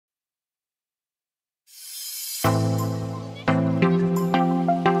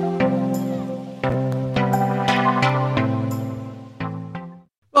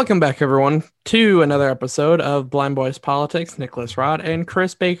Welcome back, everyone, to another episode of Blind Boys Politics. Nicholas Rod and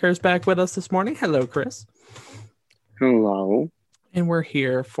Chris Baker is back with us this morning. Hello, Chris. Hello. And we're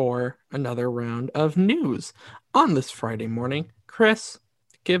here for another round of news on this Friday morning. Chris,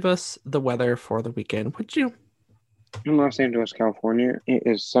 give us the weather for the weekend, would you? In Los Angeles, California, it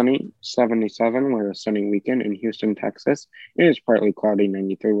is sunny, 77 with a sunny weekend. In Houston, Texas, it is partly cloudy,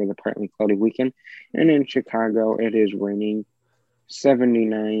 93 with a partly cloudy weekend. And in Chicago, it is raining,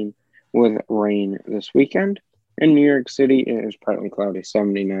 79 with rain this weekend. In New York City, it is partly cloudy,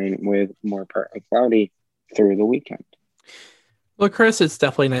 79 with more partly cloudy through the weekend. Well, Chris, it's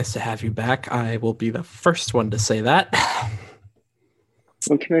definitely nice to have you back. I will be the first one to say that.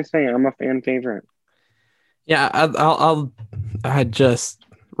 What can I say? I'm a fan favorite. Yeah, I just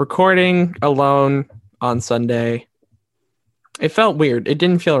recording alone on Sunday. It felt weird. It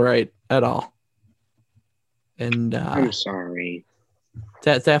didn't feel right at all. And I'm sorry.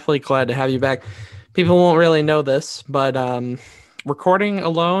 definitely glad to have you back. People won't really know this, but recording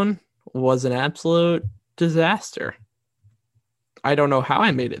alone was an absolute disaster. I don't know how I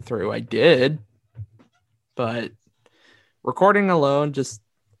made it through. I did, but recording alone just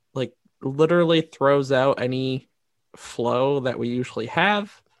like literally throws out any flow that we usually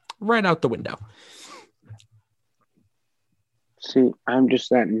have right out the window. See, I'm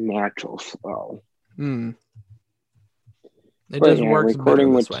just that natural flow. It But just yeah, works better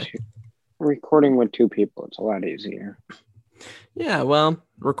this way. recording with two people, it's a lot easier. Yeah, well,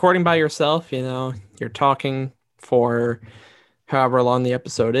 recording by yourself, you're talking for however long the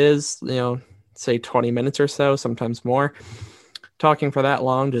episode is, say 20 minutes or so, sometimes more. Talking for that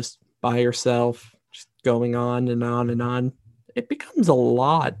long, just by yourself, just going on and on and on, it becomes a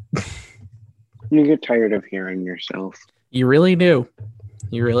lot. You get tired of hearing yourself. You really do.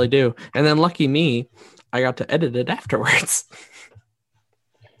 You really do. And then lucky me, I got to edit it afterwards.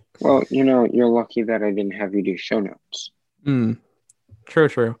 Well, you're lucky that I didn't have you do show notes.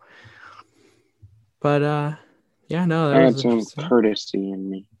 True. But yeah, no, that I was had some interesting. courtesy in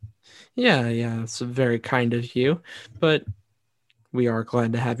me. Yeah, it's very kind of you. But we are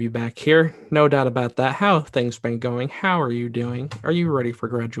glad to have you back here. No doubt about that. How have things been going? How are you doing? Are you ready for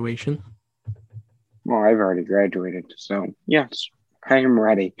graduation? Well, I've already graduated, so yes, I am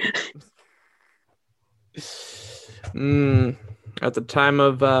ready. At the time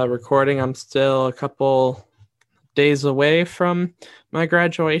of recording, I'm still a couple days away from my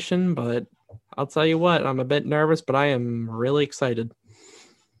graduation, but I'll tell you what, I'm a bit nervous, but I am really excited.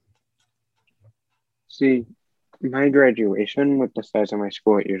 See, my graduation with the size of my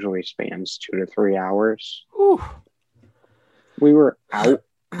school, it usually spans 2 to 3 hours. Whew. We were out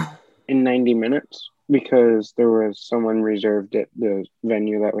in 90 minutes because there was someone reserved at the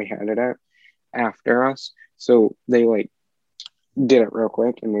venue that we had it at after us. So they did it real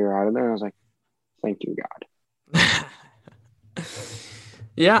quick and we were out of there. I was like, thank you, God.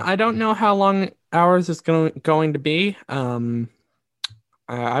 Yeah, I don't know how long ours is going to be.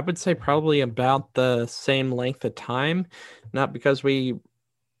 I would say probably about the same length of time, not because we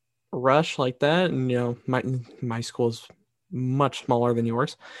rush like that. And my school is much smaller than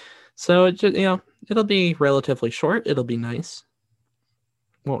yours, so it just it'll be relatively short. It'll be nice.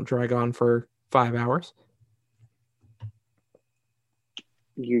 Won't drag on for 5 hours.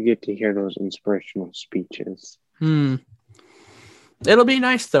 You get to hear those inspirational speeches. It'll be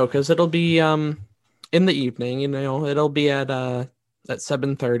nice though, because it'll be in the evening. It'll be at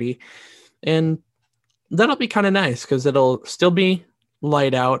 7:30, and that'll be kind of nice because it'll still be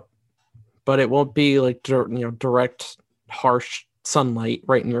light out, but it won't be like direct harsh sunlight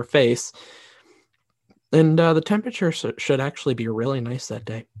right in your face. And the temperature should actually be really nice that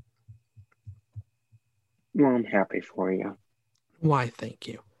day. Well, I'm happy for you. Why, thank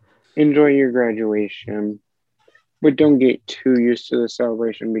you. Enjoy your graduation, but don't get too used to the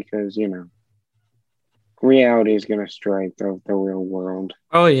celebration because, reality is going to strike the real world.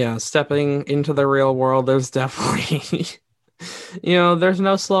 Oh yeah, stepping into the real world, there's definitely, there's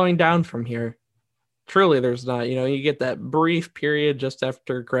no slowing down from here. Truly, there's not. You get that brief period just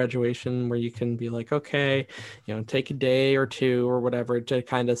after graduation where you can be like, okay, take a day or two or whatever to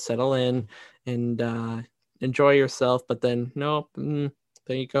kind of settle in and enjoy yourself. But then, nope, there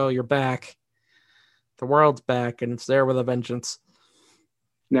you go, you're back. The world's back, and it's there with a vengeance.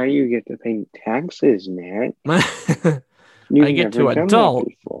 Now you get to pay taxes, Matt. I You've get never to done that adult.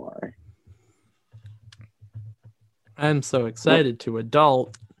 before. I'm so Well, excited to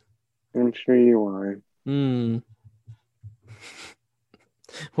adult. I'm sure you are.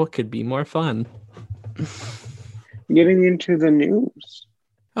 What could be more fun? Getting into the news.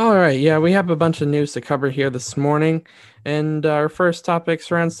 All right, yeah, we have a bunch of news to cover here this morning, and our first topic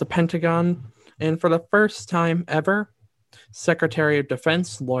surrounds the Pentagon. And for the first time ever, Secretary of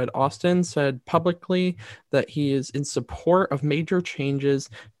Defense Lloyd Austin said publicly that he is in support of major changes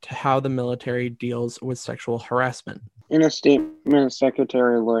to how the military deals with sexual harassment. In a statement,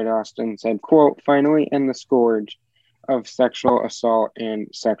 Secretary Lloyd Austin said, quote, finally end the scourge of sexual assault and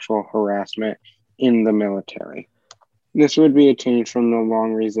sexual harassment in the military. This would be a change from the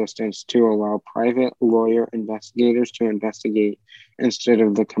long resistance to allow private lawyer investigators to investigate instead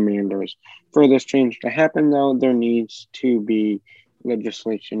of the commanders. For this change to happen, though, there needs to be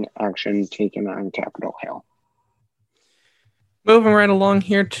legislation action taken on Capitol Hill. Moving right along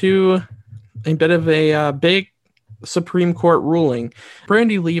here to a bit of a big Supreme Court ruling.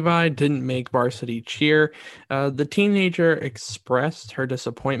 Brandy Levi didn't make varsity cheer. The teenager expressed her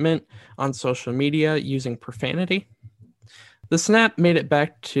disappointment on social media using profanity. The snap made it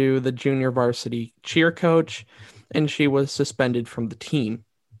back to the junior varsity cheer coach, and she was suspended from the team.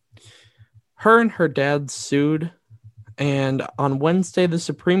 Her and her dad sued, and on Wednesday, the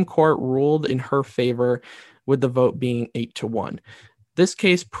Supreme Court ruled in her favor, with the vote being 8-1. This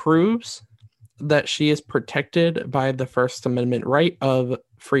case proves that she is protected by the First Amendment right of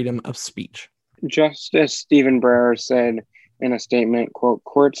freedom of speech. Justice Stephen Breyer said in a statement, quote,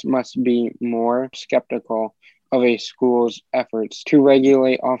 courts must be more skeptical of a school's efforts to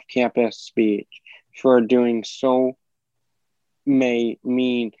regulate off-campus speech, for doing so may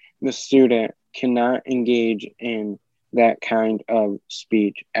mean the student cannot engage in that kind of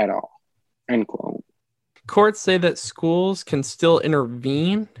speech at all, end quote. Courts say that schools can still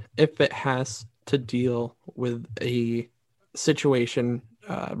intervene if it has to deal with a situation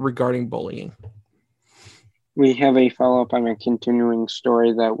regarding bullying. We have a follow-up on a continuing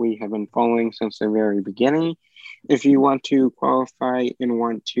story that we have been following since the very beginning. If you want to qualify and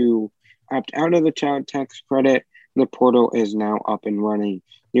want to opt out of the child tax credit, the portal is now up and running.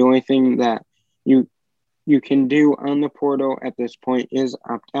 The only thing that you can do on the portal at this point is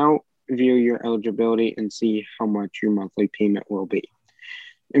opt out, view your eligibility, and see how much your monthly payment will be.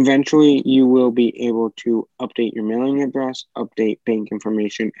 Eventually, you will be able to update your mailing address, update bank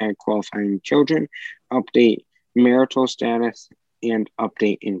information, add qualifying children, update marital status, and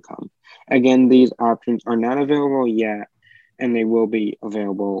update income. Again, these options are not available yet, and they will be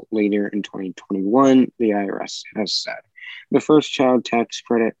available later in 2021, the IRS has said. The first child tax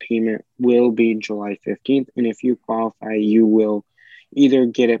credit payment will be July 15th, and if you qualify, you will either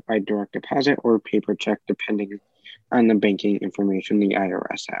get it by direct deposit or paper check, depending on the banking information the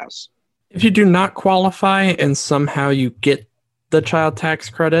IRS has. If you do not qualify and somehow you get the child tax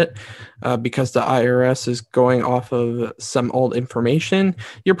credit because the IRS is going off of some old information,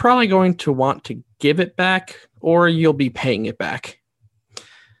 you're probably going to want to give it back or you'll be paying it back.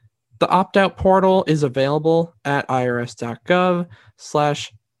 The opt-out portal is available at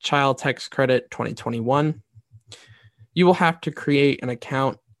irs.gov/child tax credit 2021. You will have to create an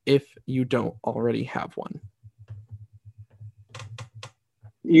account if you don't already have one.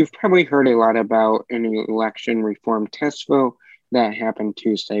 You've probably heard a lot about an election reform test vote that happened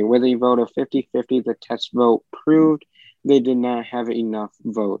Tuesday. With a vote of 50-50, the test vote proved they did not have enough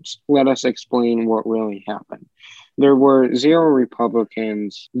votes. Let us explain what really happened. There were 0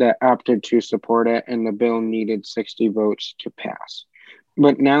 Republicans that opted to support it, and the bill needed 60 votes to pass.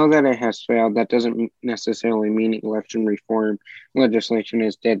 But now that it has failed, that doesn't necessarily mean election reform legislation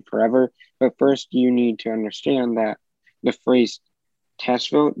is dead forever. But first, you need to understand that the phrase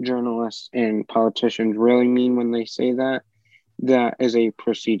test vote, journalists and politicians really mean when they say that is a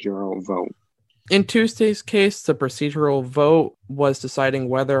procedural vote. In Tuesday's case, the procedural vote was deciding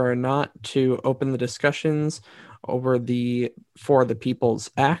whether or not to open the discussions over the For the People's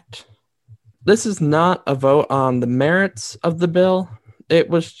Act. This is not a vote on the merits of the bill. It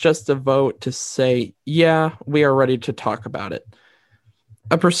was just a vote to say, yeah, we are ready to talk about it.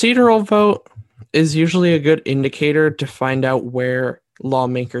 A procedural vote is usually a good indicator to find out where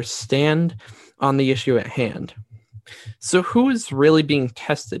lawmakers stand on the issue at hand. So who is really being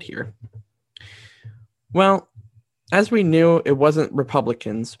tested here? Well, as we knew, it wasn't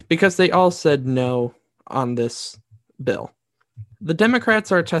Republicans because they all said no on this bill. The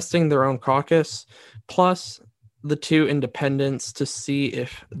Democrats are testing their own caucus, plus the 2 independents to see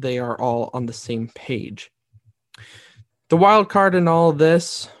if they are all on the same page. The wild card in all of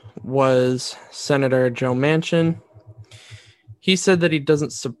this was Senator Joe Manchin. He said that he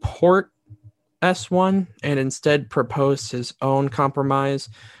doesn't support S1 and instead proposed his own compromise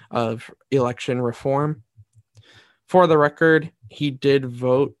of election reform. For the record, he did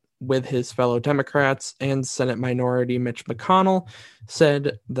vote with his fellow Democrats, and Senate Minority Mitch McConnell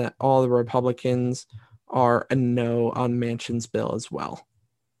said that all the Republicans are a no on Manchin's bill as well.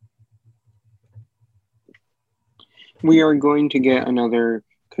 We are going to get another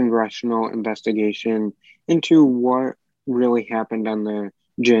congressional investigation into what really happened on the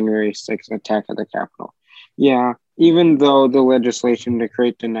January 6th attack at the Capitol. Yeah, even though the legislation to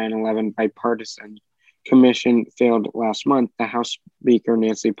create the 9/11 bipartisan commission failed last month, the House Speaker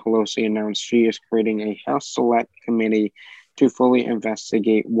Nancy Pelosi announced she is creating a House Select Committee to fully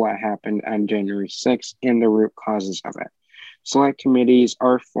investigate what happened on January 6th and the root causes of it. Select committees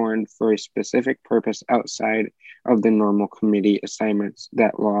are formed for a specific purpose outside of the normal committee assignments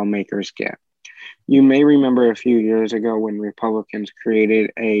that lawmakers get. You may remember a few years ago when Republicans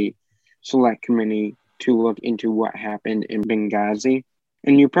created a select committee to look into what happened in Benghazi,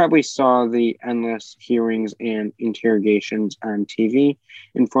 and you probably saw the endless hearings and interrogations on TV,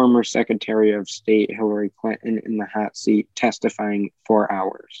 and former Secretary of State Hillary Clinton in the hot seat testifying for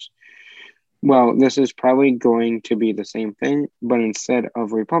hours. Well, this is probably going to be the same thing, but instead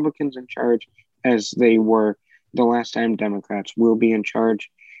of Republicans in charge, as they were the last time, Democrats will be in charge,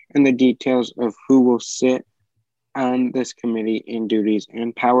 and the details of who will sit on this committee and duties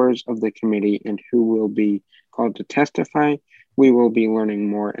and powers of the committee and who will be called to testify, we will be learning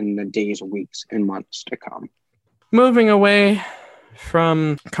more in the days, weeks, and months to come. Moving away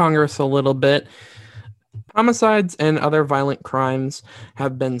from Congress a little bit, homicides and other violent crimes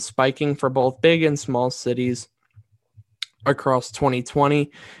have been spiking for both big and small cities across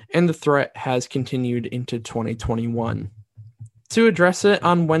 2020, and the threat has continued into 2021. To address it,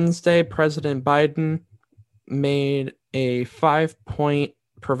 on Wednesday, President Biden made a 5-point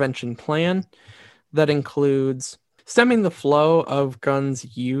prevention plan that includes stemming the flow of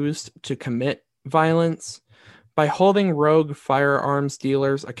guns used to commit violence by holding rogue firearms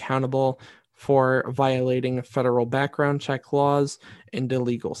dealers accountable for violating federal background check laws and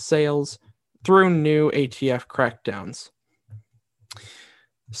illegal sales through new ATF crackdowns.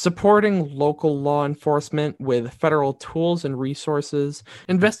 Supporting local law enforcement with federal tools and resources,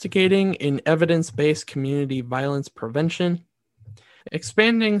 investigating in evidence-based community violence prevention,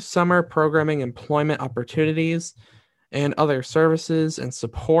 expanding summer programming employment opportunities and other services and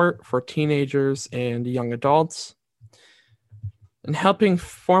support for teenagers and young adults, and helping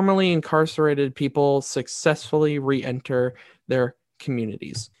formerly incarcerated people successfully re-enter their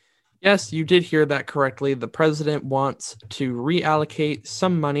communities. Yes, you did hear that correctly. The president wants to reallocate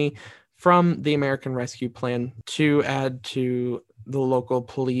some money from the American Rescue Plan to add to the local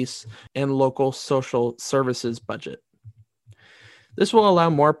police and local social services budget. This will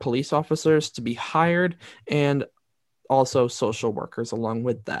allow more police officers to be hired and also social workers along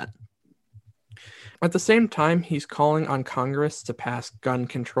with that. At the same time, he's calling on Congress to pass gun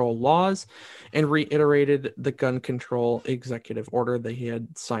control laws and reiterated the gun control executive order that he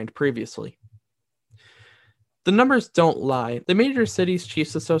had signed previously. The numbers don't lie. The Major Cities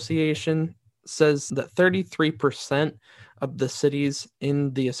Chiefs Association says that 33% of the cities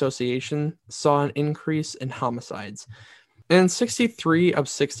in the association saw an increase in homicides, and 63 of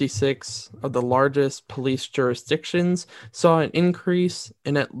 66 of the largest police jurisdictions saw an increase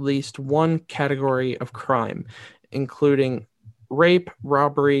in at least one category of crime, including rape,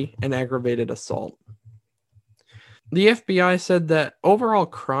 robbery, and aggravated assault. The FBI said that overall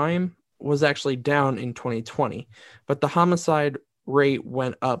crime was actually down in 2020, but the homicide rate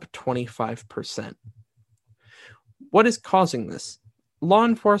went up 25%. What is causing this? Law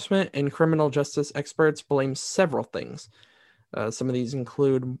enforcement and criminal justice experts blame several things. Some of these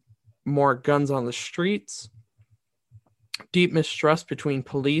include more guns on the streets, deep mistrust between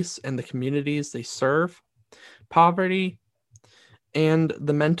police and the communities they serve, poverty, and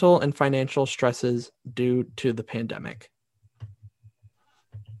the mental and financial stresses due to the pandemic.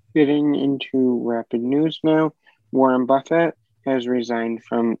 Getting into rapid news now, Warren Buffett has resigned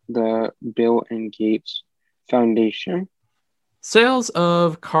from the Bill and Gates Foundation. Sales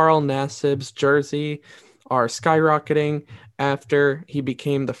of Carl Nassib's jersey are skyrocketing after he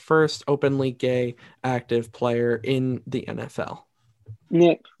became the first openly gay active player in the NFL.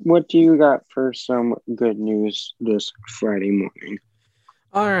 Nick, what do you got for some good news this Friday morning?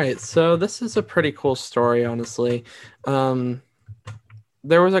 All right, so this is a pretty cool story, honestly. There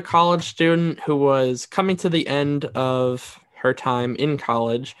was a college student who was coming to the end of her time in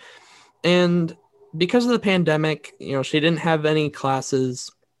college, and because of the pandemic, she didn't have any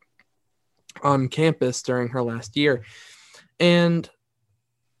classes on campus during her last year. And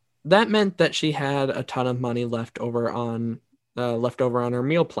that meant that she had a ton of money left over on her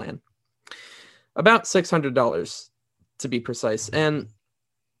meal plan. About $600 to be precise. And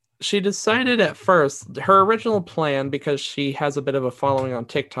she decided at first, her original plan, because she has a bit of a following on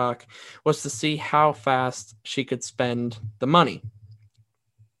TikTok, was to see how fast she could spend the money.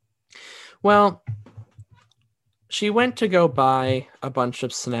 Well, she went to go buy a bunch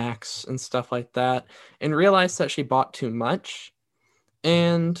of snacks and stuff like that and realized that she bought too much,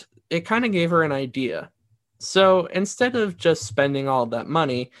 and it kind of gave her an idea. So instead of just spending all that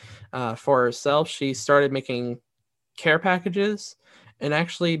money for herself, she started making care packages and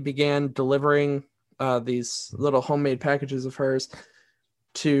actually began delivering these little homemade packages of hers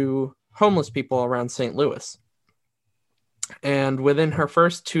to homeless people around St. Louis. And within her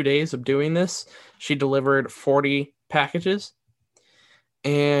first 2 days of doing this, she delivered 40 packages.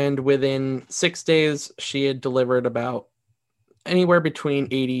 And within 6 days, she had delivered about anywhere between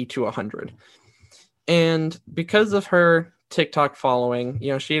 80 to 100. And because of her TikTok following,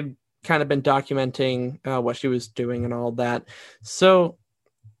 she had kind of been documenting what she was doing and all that. So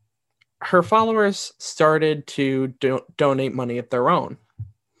her followers started to donate money of their own.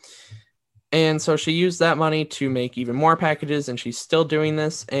 And so she used that money to make even more packages, and she's still doing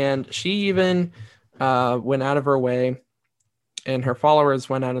this. And she even went out of her way, and her followers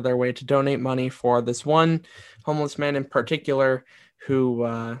went out of their way to donate money for this one homeless man in particular who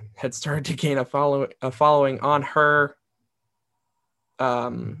had started to gain a following on her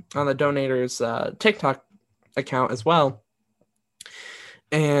on the donator's TikTok account as well.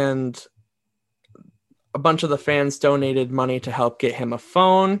 And a bunch of the fans donated money to help get him a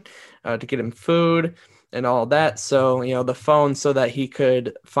phone, to get him food and all that. So, the phone so that he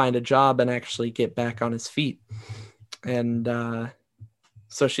could find a job and actually get back on his feet. And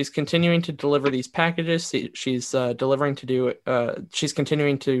so she's continuing to deliver these packages. She's she's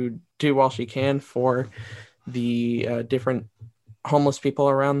continuing to do all she can for the different homeless people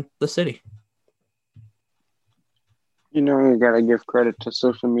around the city. You gotta give credit to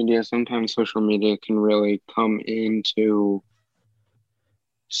social media. Sometimes social media can really come into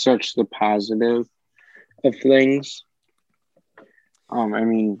such the positive of things.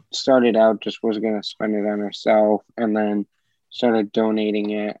 Started out just was gonna spend it on herself, and then started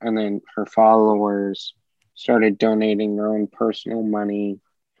donating it, and then her followers started donating their own personal money.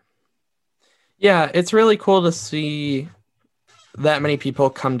 Yeah, it's really cool to see that many people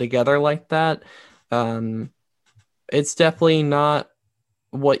come together like that. It's definitely not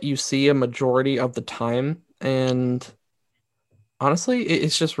what you see a majority of the time. And honestly,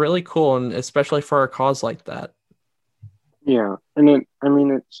 it's just really cool, and especially for a cause like that. Yeah, and it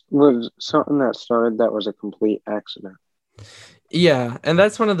was something that started that was a complete accident. Yeah, and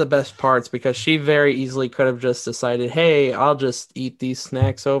that's one of the best parts because she very easily could have just decided, hey, I'll just eat these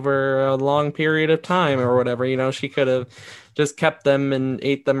snacks over a long period of time or whatever. She could have just kept them and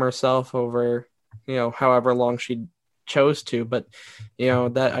ate them herself over, however long she chose to. But,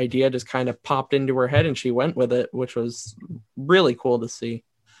 that idea just kind of popped into her head and she went with it, which was really cool to see.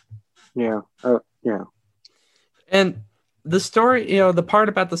 Yeah. Yeah. And the story, the part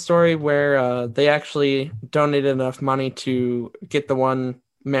about the story where they actually donated enough money to get the one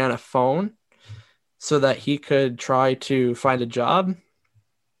man a phone so that he could try to find a job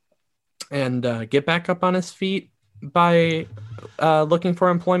and get back up on his feet by looking for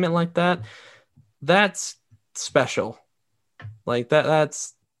employment like that. That's special. Like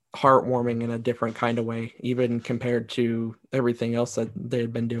that's heartwarming in a different kind of way, even compared to everything else that they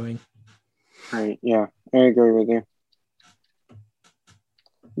had been doing. Right. Yeah, I agree with you.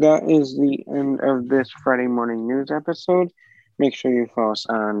 That is the end of this Friday morning news episode. Make sure you follow us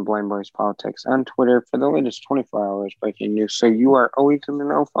on Blind Boys Politics on Twitter for the latest 24 hours breaking news. So you are always in the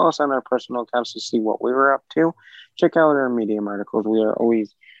know. Follow us on our personal accounts to see what we were up to. Check out our Medium articles. We are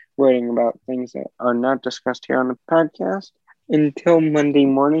always writing about things that are not discussed here on the podcast. Until Monday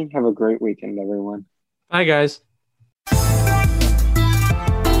morning, have a great weekend, everyone. Bye, guys.